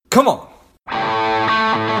Come on.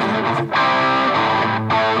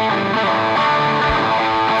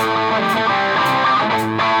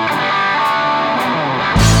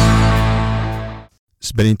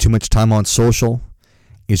 Spending too much time on social?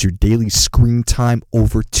 Is your daily screen time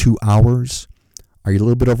over 2 hours? Are you a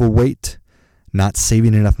little bit overweight? Not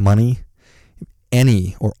saving enough money? If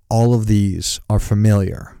any or all of these are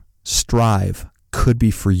familiar, Strive could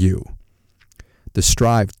be for you. The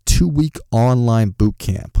Strive 2-week online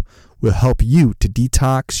bootcamp will help you to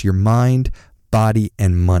detox your mind, body,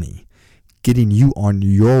 and money, getting you on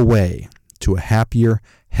your way to a happier,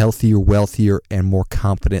 healthier, wealthier, and more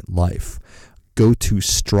confident life. Go to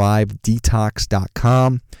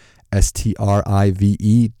strivedetox.com,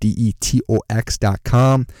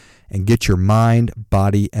 strivedetox.com, and get your mind,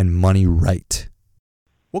 body, and money right.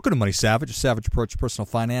 Welcome to Money Savage, a savage approach to personal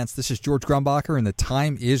finance. This is George Grumbacher, and the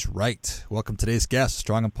time is right. Welcome to today's guest,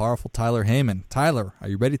 strong and powerful Tyler Heyman. Tyler, are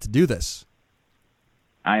you ready to do this?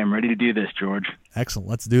 I am ready to do this, George. Excellent.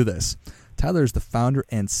 Let's do this. Tyler is the founder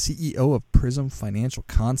and CEO of Prism Financial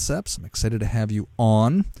Concepts. I'm excited to have you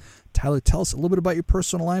on. Tyler, tell us a little bit about your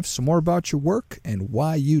personal life, some more about your work, and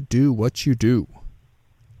why you do what you do.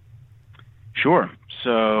 Sure.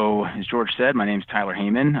 So, as George said, my name is Tyler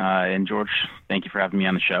Heyman. And George, thank you for having me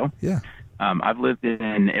on the show. Yeah. I've lived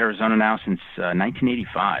in Arizona now since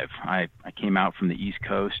 1985. I came out from the East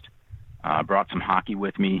Coast, brought some hockey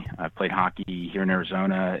with me. I've played hockey here in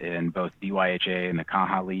Arizona in both BYHA and the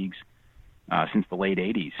Caja leagues since the late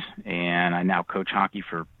 80s. And I now coach hockey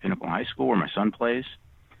for Pinnacle High School, where my son plays.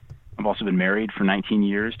 I've also been married for 19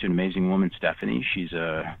 years to an amazing woman, Stephanie. She's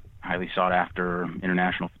a highly sought-after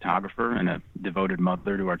international photographer and a devoted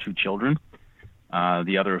mother to our two children,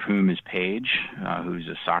 the other of whom is Paige, who's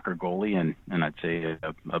a soccer goalie and I'd say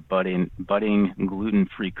a budding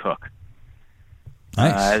gluten-free cook.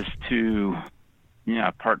 Nice. As to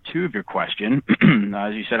part two of your question,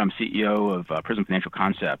 as you said, I'm CEO of Prism Financial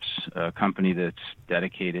Concepts, a company that's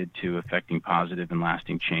dedicated to effecting positive and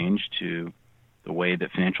lasting change to the way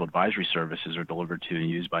that financial advisory services are delivered to and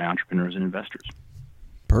used by entrepreneurs and investors.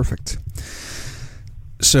 Perfect.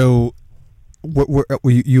 So,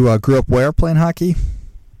 you grew up where playing hockey?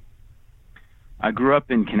 I grew up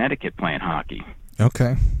in Connecticut playing hockey.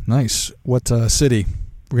 Okay, nice. What city?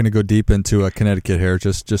 We're going to go deep into Connecticut here,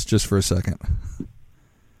 just for a second.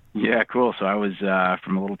 Yeah, cool. So I was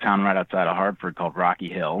from a little town right outside of Hartford called Rocky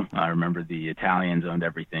Hill. I remember the Italians owned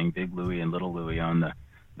everything. Big Louie and Little Louie owned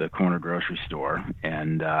the corner grocery store,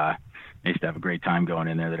 and I used to have a great time going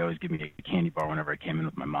in there. They'd always give me a candy bar whenever I came in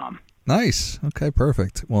with my mom. Nice. Okay,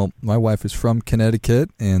 perfect. Well, my wife is from Connecticut,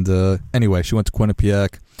 and anyway, she went to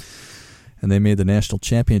Quinnipiac, and they made the national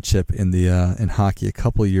championship in hockey a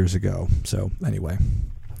couple of years ago. So anyway,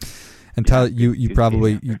 and Tyler, you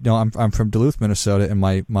probably know I'm from Duluth, Minnesota, and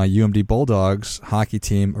my UMD Bulldogs hockey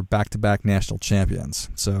team are back-to-back national champions.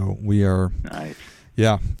 So we are. Nice.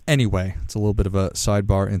 Yeah. Anyway, it's a little bit of a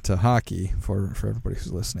sidebar into hockey for everybody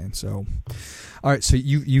who's listening. So, all right. So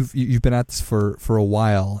you've been at this for a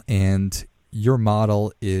while, and your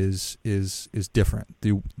model is different.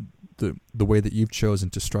 The way that you've chosen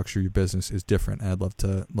to structure your business is different. And I'd love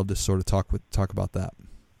to sort of talk about that.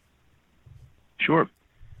 Sure.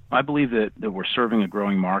 I believe that we're serving a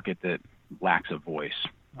growing market that lacks a voice.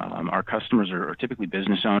 Our customers are typically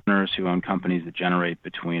business owners who own companies that generate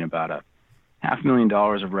between about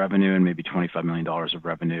 $500,000 of revenue and maybe $25 million of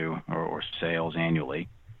revenue or sales annually.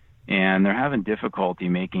 And they're having difficulty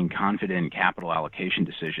making confident capital allocation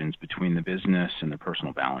decisions between the business and their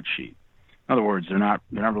personal balance sheet. In other words, they're not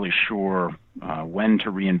really sure when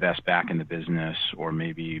to reinvest back in the business or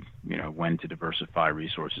maybe when to diversify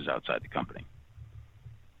resources outside the company.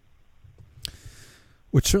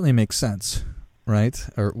 Which certainly makes sense, right?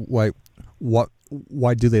 Or why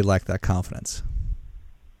do they lack that confidence?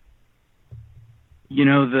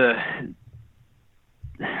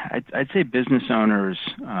 I'd say business owners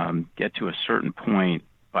get to a certain point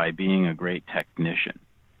by being a great technician,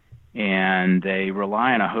 and they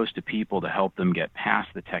rely on a host of people to help them get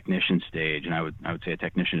past the technician stage. And I would say a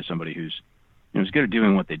technician is somebody who's good at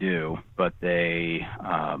doing what they do, but they're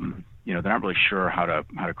not really sure how to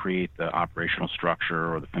create the operational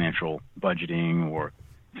structure or the financial budgeting or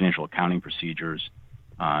financial accounting procedures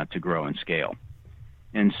to grow and scale.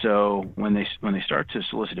 And so when they start to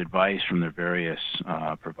solicit advice from their various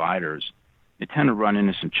providers, they tend to run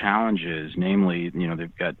into some challenges. Namely,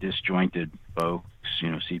 they've got disjointed folks,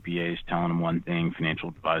 CPAs telling them one thing, financial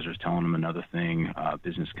advisors telling them another thing,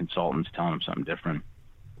 business consultants telling them something different.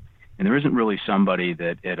 And there isn't really somebody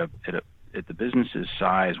that at the business's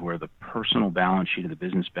size where the personal balance sheet and the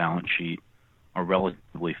business balance sheet are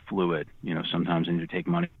relatively fluid. Sometimes they need to take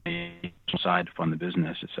money aside to fund the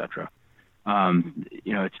business, et cetera.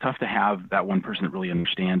 It's tough to have that one person that really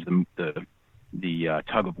understands the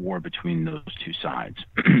tug of war between those two sides.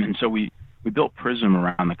 And so we built Prism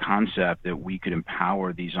around the concept that we could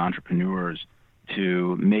empower these entrepreneurs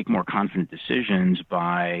to make more confident decisions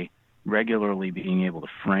by regularly being able to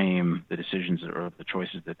frame the decisions or the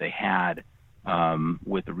choices that they had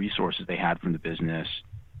with the resources they had from the business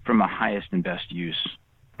from a highest and best use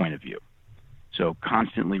point of view. So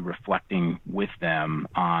constantly reflecting with them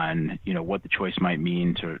on, what the choice might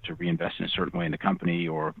mean to reinvest in a certain way in the company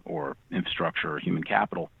or infrastructure or human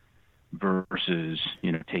capital versus,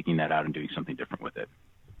 taking that out and doing something different with it.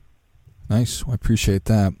 Nice. I appreciate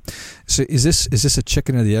that. So is this a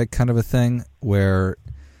chicken or the egg kind of a thing where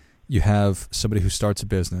you have somebody who starts a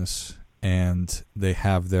business and they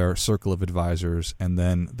have their circle of advisors and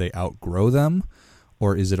then they outgrow them?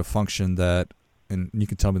 Or is it a function that, and you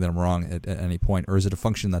can tell me that I'm wrong at any point, or is it a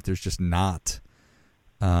function that there's just not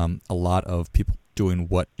a lot of people doing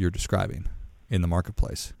what you're describing in the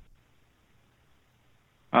marketplace?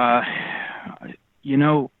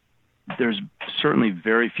 There's certainly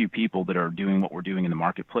very few people that are doing what we're doing in the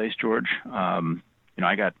marketplace, George.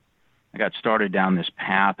 I got started down this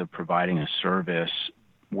path of providing a service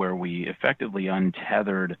where we effectively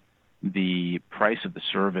untethered the price of the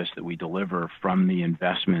service that we deliver from the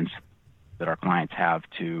investments that our clients have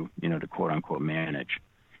to quote unquote manage.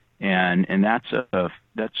 And that's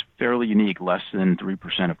fairly unique. Less than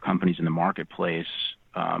 3% of companies in the marketplace,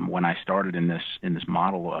 when I started in this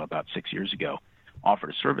model about 6 years ago,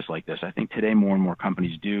 offered a service like this. I think today more and more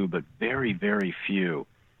companies do, but very, very few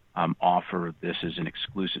offer this as an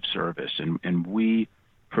exclusive service. And we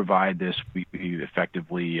provide this. We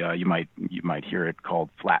effectively, you might hear it called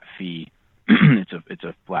flat fee. It's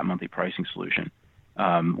a flat monthly pricing solution.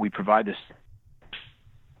 We provide this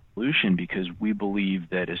solution because we believe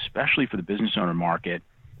that, especially for the business owner market,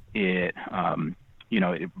 it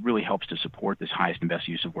really helps to support this highest and best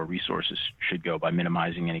use of where resources should go by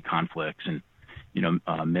minimizing any conflicts and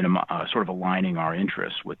sort of aligning our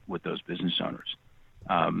interests with those business owners.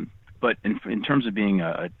 But in terms of being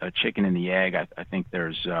a chicken and the egg, I think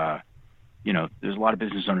there's a lot of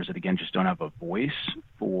business owners that, again, just don't have a voice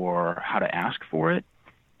for how to ask for it.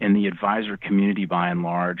 And the advisor community, by and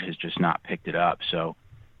large, has just not picked it up. So,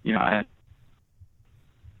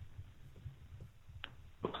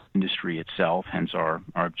 industry itself, hence our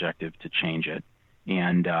objective to change it.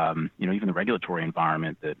 And, even the regulatory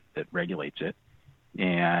environment that regulates it.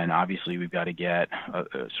 And obviously, we've got to get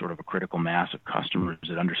a sort of a critical mass of customers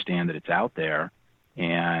that understand that it's out there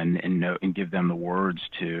and give them the words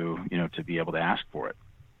to be able to ask for it.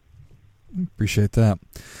 Appreciate that.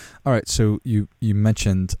 All right, so you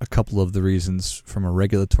mentioned a couple of the reasons from a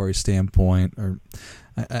regulatory standpoint, or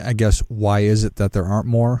I guess why is it that there aren't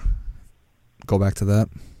more? Go back to that.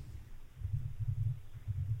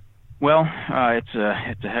 Well, it's a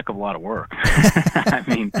heck of a lot of work. I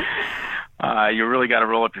mean, you really got to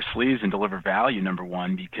roll up your sleeves and deliver value, number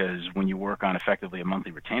one, because when you work on effectively a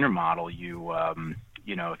monthly retainer model, if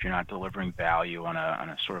you're not delivering value on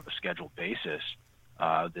a sort of a scheduled basis,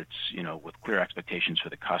 that's with clear expectations for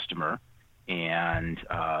the customer and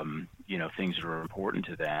things that are important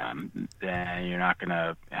to them, then you're not going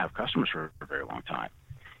to have customers for a very long time.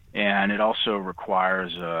 And it also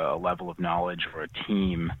requires a level of knowledge or a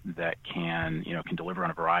team that can deliver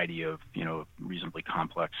on a variety of reasonably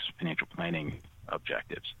complex financial planning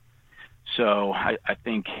objectives. So I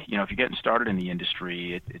think if you're getting started in the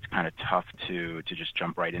industry, it's kind of tough to just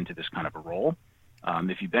jump right into this kind of a role.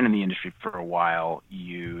 If you've been in the industry for a while,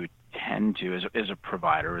 you tend to, as a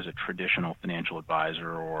provider, as a traditional financial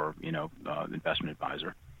advisor or investment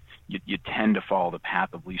advisor, you tend to follow the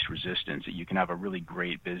path of least resistance. That you can have a really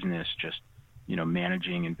great business just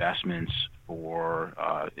managing investments for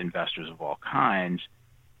investors of all kinds,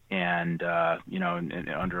 and and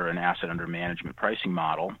under an asset under management pricing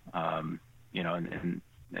model, and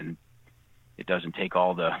it doesn't take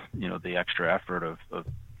all the the extra effort of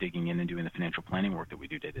digging in and doing the financial planning work that we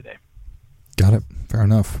do day to day. Got it. Fair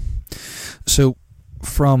enough. So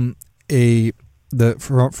from the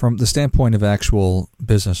standpoint of actual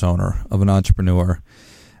business owner, of an entrepreneur,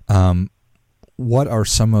 what are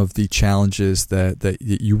some of the challenges that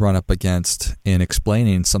you run up against in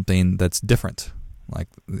explaining something that's different? Like,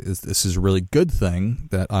 this is a really good thing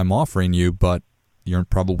that I'm offering you, but you're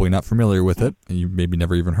probably not familiar with it, and you maybe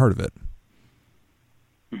never even heard of it.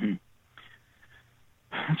 Mm-hmm.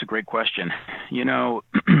 That's a great question.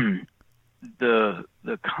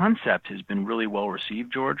 The concept has been really well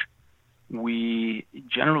received, George. We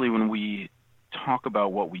generally, when we talk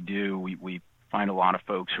about what we do, we find a lot of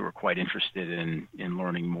folks who are quite interested in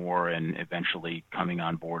learning more and eventually coming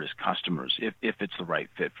on board as customers if it's the right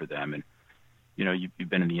fit for them. And you've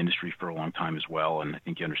been in the industry for a long time as well, and I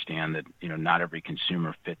think you understand that not every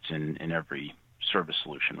consumer fits in every service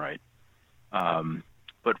solution, right?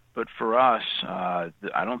 But for us, I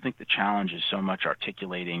don't think the challenge is so much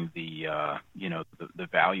articulating the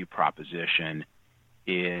value proposition.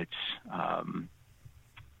 It's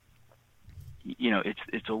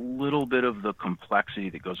it's a little bit of the complexity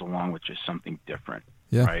that goes along with just something different,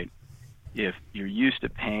 right? If you're used to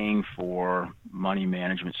paying for money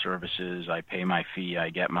management services, I pay my fee, I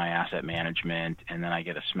get my asset management, and then I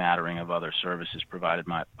get a smattering of other services provided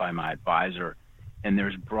by my advisor, and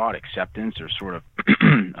there's broad acceptance or sort of,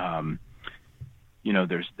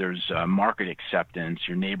 there's market acceptance.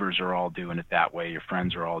 Your neighbors are all doing it that way. Your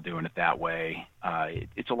friends are all doing it that way.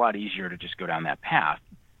 It's a lot easier to just go down that path.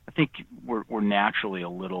 I think we're naturally a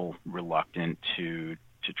little reluctant to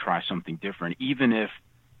try something different, even if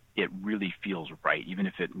it really feels right, even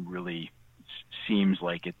if it really seems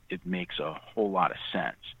like it makes a whole lot of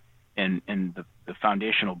sense. And the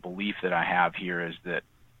foundational belief that I have here is that,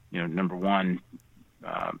 number one,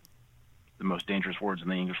 the most dangerous words in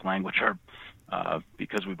the English language are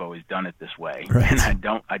because we've always done it this way. Right.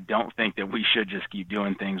 And I don't think that we should just keep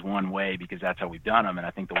doing things one way because that's how we've done them. And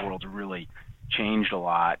I think the world's really changed a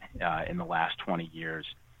lot in the last 20 years.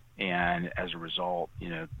 And as a result,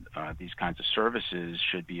 these kinds of services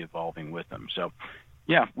should be evolving with them. So,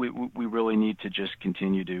 yeah, we really need to just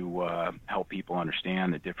continue to help people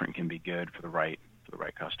understand that different can be good for the right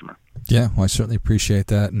customer. Yeah, well, I certainly appreciate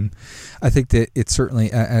that, and I think that it certainly,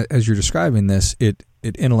 as you're describing this, it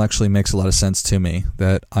intellectually makes a lot of sense to me.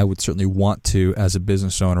 That I would certainly want to, as a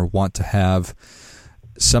business owner, want to have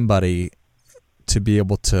somebody to be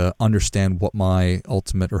able to understand what my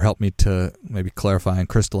ultimate, or help me to maybe clarify and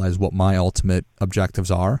crystallize what my ultimate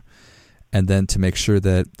objectives are, and then to make sure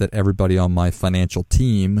that everybody on my financial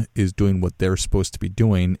team is doing what they're supposed to be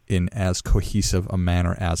doing in as cohesive a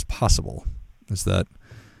manner as possible. Is that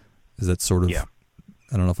sort of? Yeah.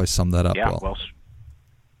 I don't know if I summed that up yeah, well.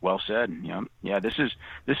 Well said. Yeah. This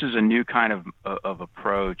is a new kind of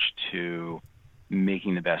approach to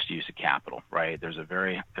making the best use of capital, right? There's a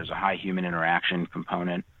high human interaction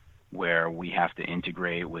component where we have to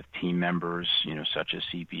integrate with team members, such as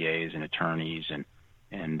CPAs and attorneys and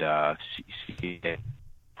CPA,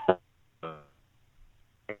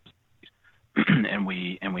 and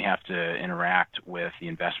we have to interact with the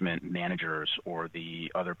investment managers or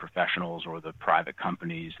the other professionals or the private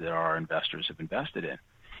companies that our investors have invested in.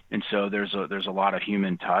 And so there's a lot of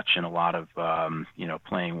human touch and a lot of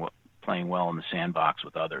playing well in the sandbox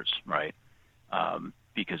with others, right?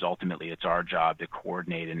 Because ultimately it's our job to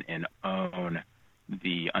coordinate and own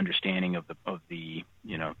the understanding of the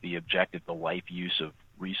objective, the life use of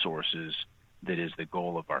resources that is the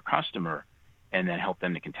goal of our customer, and then help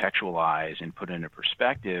them to contextualize and put into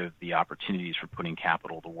perspective the opportunities for putting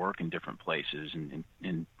capital to work in different places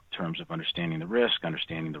in terms of understanding the risk,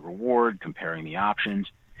 understanding the reward, comparing the options,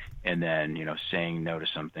 and then saying no to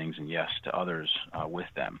some things and yes to others with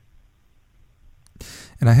them.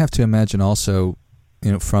 And I have to imagine also,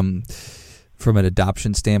 from an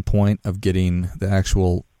adoption standpoint of getting the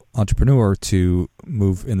actual entrepreneur to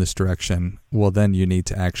move in this direction, well, then you need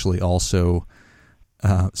to actually also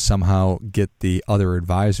somehow get the other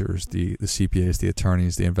advisors, the CPAs, the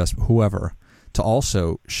attorneys, the investment, whoever, to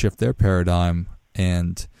also shift their paradigm.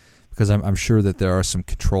 And because I'm sure that there are some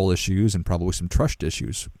control issues and probably some trust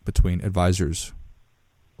issues between advisors.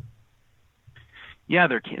 Yeah,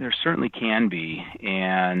 there certainly can be,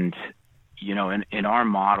 and in our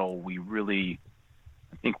model, I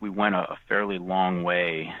think we went a fairly long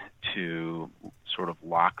way to sort of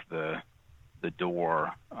lock the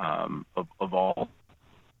door of all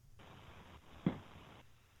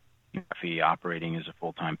fee operating as a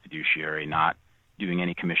full-time fiduciary, not doing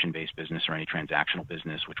any commission-based business or any transactional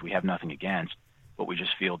business, which we have nothing against, but we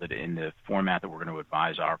just feel that in the format that we're going to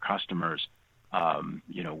advise our customers,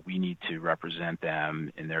 we need to represent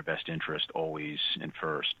them in their best interest always and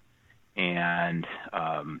first. And,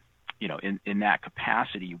 in that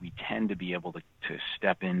capacity, we tend to be able to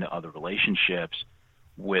step into other relationships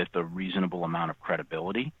with a reasonable amount of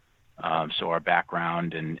credibility. So our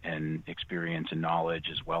background and experience and knowledge,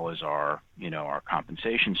 as well as our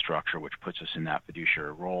compensation structure, which puts us in that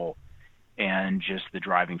fiduciary role, and just the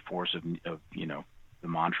driving force of the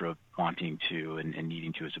mantra of wanting to and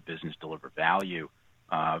needing to as a business deliver value,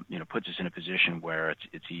 puts us in a position where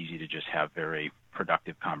it's easy to just have very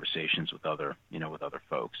productive conversations with other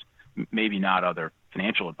folks. Maybe not other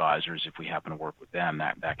financial advisors if we happen to work with them.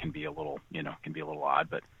 That can be a little odd,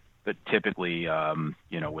 but but typically,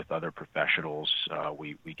 with other professionals,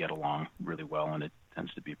 we get along really well, and it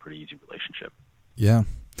tends to be a pretty easy relationship. Yeah.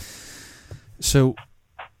 So,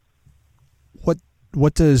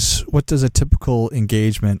 what does a typical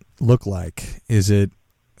engagement look like? Is it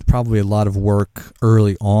probably a lot of work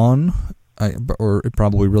early on, or it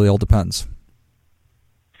probably really all depends?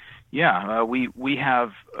 Yeah, we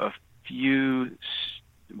have a few,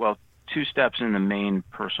 2 steps in the main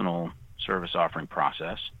personal service offering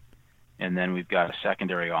process, and then we've got a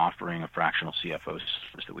secondary offering, a fractional CFO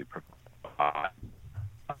service that we provide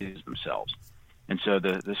themselves. And so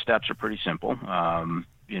the steps are pretty simple.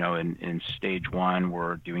 In stage 1,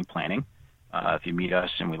 we're doing planning. If you meet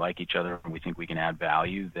us and we like each other and we think we can add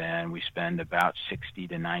value, then we spend about 60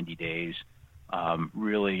 to 90 days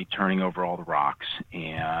really turning over all the rocks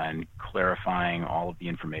and clarifying all of the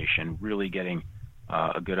information, really getting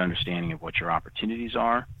a good understanding of what your opportunities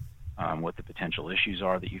are, what the potential issues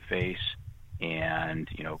are that you face, and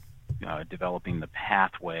developing the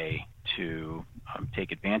pathway to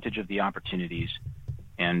take advantage of the opportunities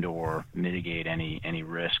and or mitigate any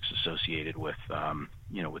risks associated with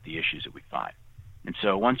with the issues that we find. And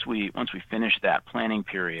so once we finish that planning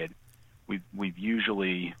period, we've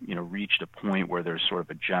usually reached a point where there's sort of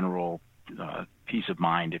a general peace of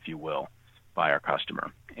mind, if you will, by our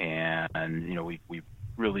customer. And we've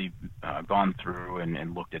really gone through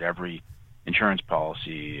and looked at every insurance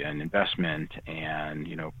policy and investment and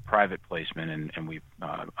private placement, and we've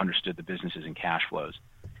understood the businesses and cash flows.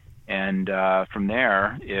 And from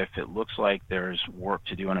there, if it looks like there's work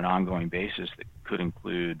to do on an ongoing basis that could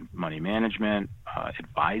include money management,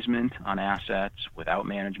 advisement on assets without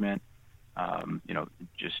management,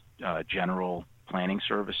 general planning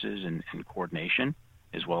services and coordination,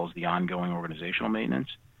 as well as the ongoing organizational maintenance,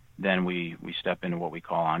 then we step into what we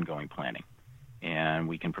call ongoing planning. And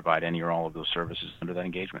we can provide any or all of those services under that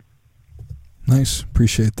engagement. Nice.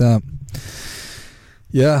 Appreciate that.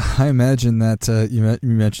 Yeah, I imagine that you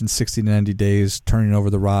mentioned 60 to 90 days turning over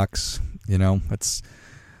the rocks. It's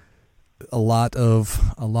a lot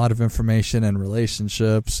of information and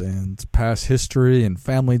relationships and past history and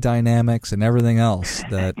family dynamics and everything else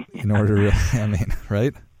that in order to,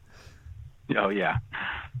 right? Oh, yeah.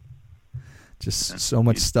 Just so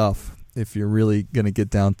much stuff if you're really going to get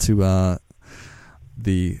down to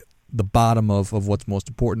the bottom of what's most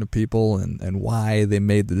important to people and why they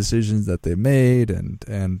made the decisions that they made and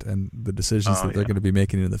the decisions that they're going to be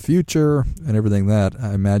making in the future and everything that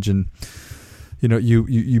I imagine,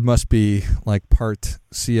 you must be like part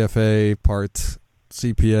CFA, part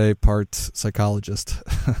CPA, part psychologist.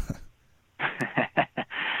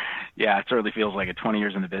 Yeah, it certainly feels like it. 20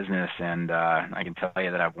 years in the business, and I can tell you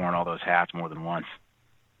that I've worn all those hats more than once.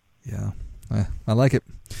 Yeah, I like it.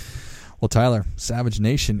 Well, Tyler, Savage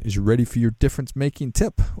Nation is ready for your difference-making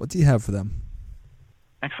tip. What do you have for them?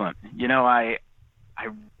 Excellent.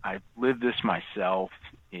 I lived this myself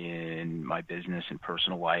in my business and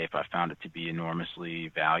personal life. I found it to be enormously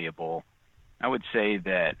valuable. I would say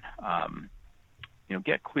that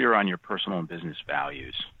get clear on your personal and business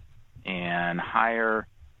values, and hire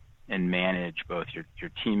and manage both your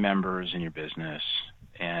team members in your business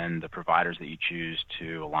and the providers that you choose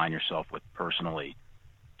to align yourself with personally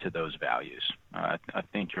to those values. I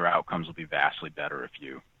think your outcomes will be vastly better if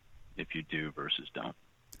you do versus don't.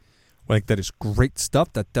 Like, that is great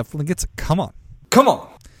stuff. That definitely gets it. Come on.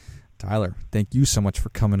 Tyler, thank you so much for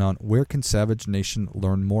coming on. Where can Savage Nation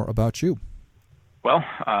learn more about you? Well,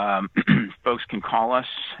 folks can call us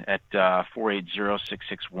at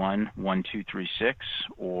 480-661-1236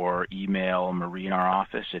 or email Marie in our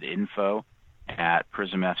office at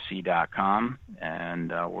info@prismfc.com,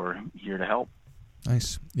 and we're here to help.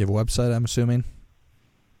 Nice. You have a website, I'm assuming?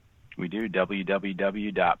 We do,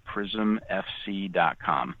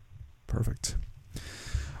 www.prismfc.com. Perfect.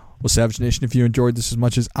 Well, Savage Nation, if you enjoyed this as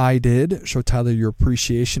much as I did, show Tyler your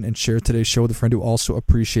appreciation and share today's show with a friend who also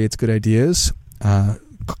appreciates good ideas.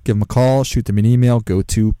 Give them a call, shoot them an email, go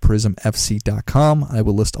to prismfc.com. I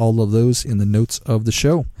will list all of those in the notes of the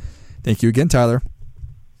show. Thank you again, Tyler.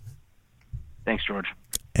 Thanks, George.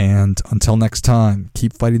 And until next time,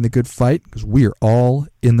 keep fighting the good fight because we are all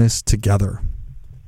in this together.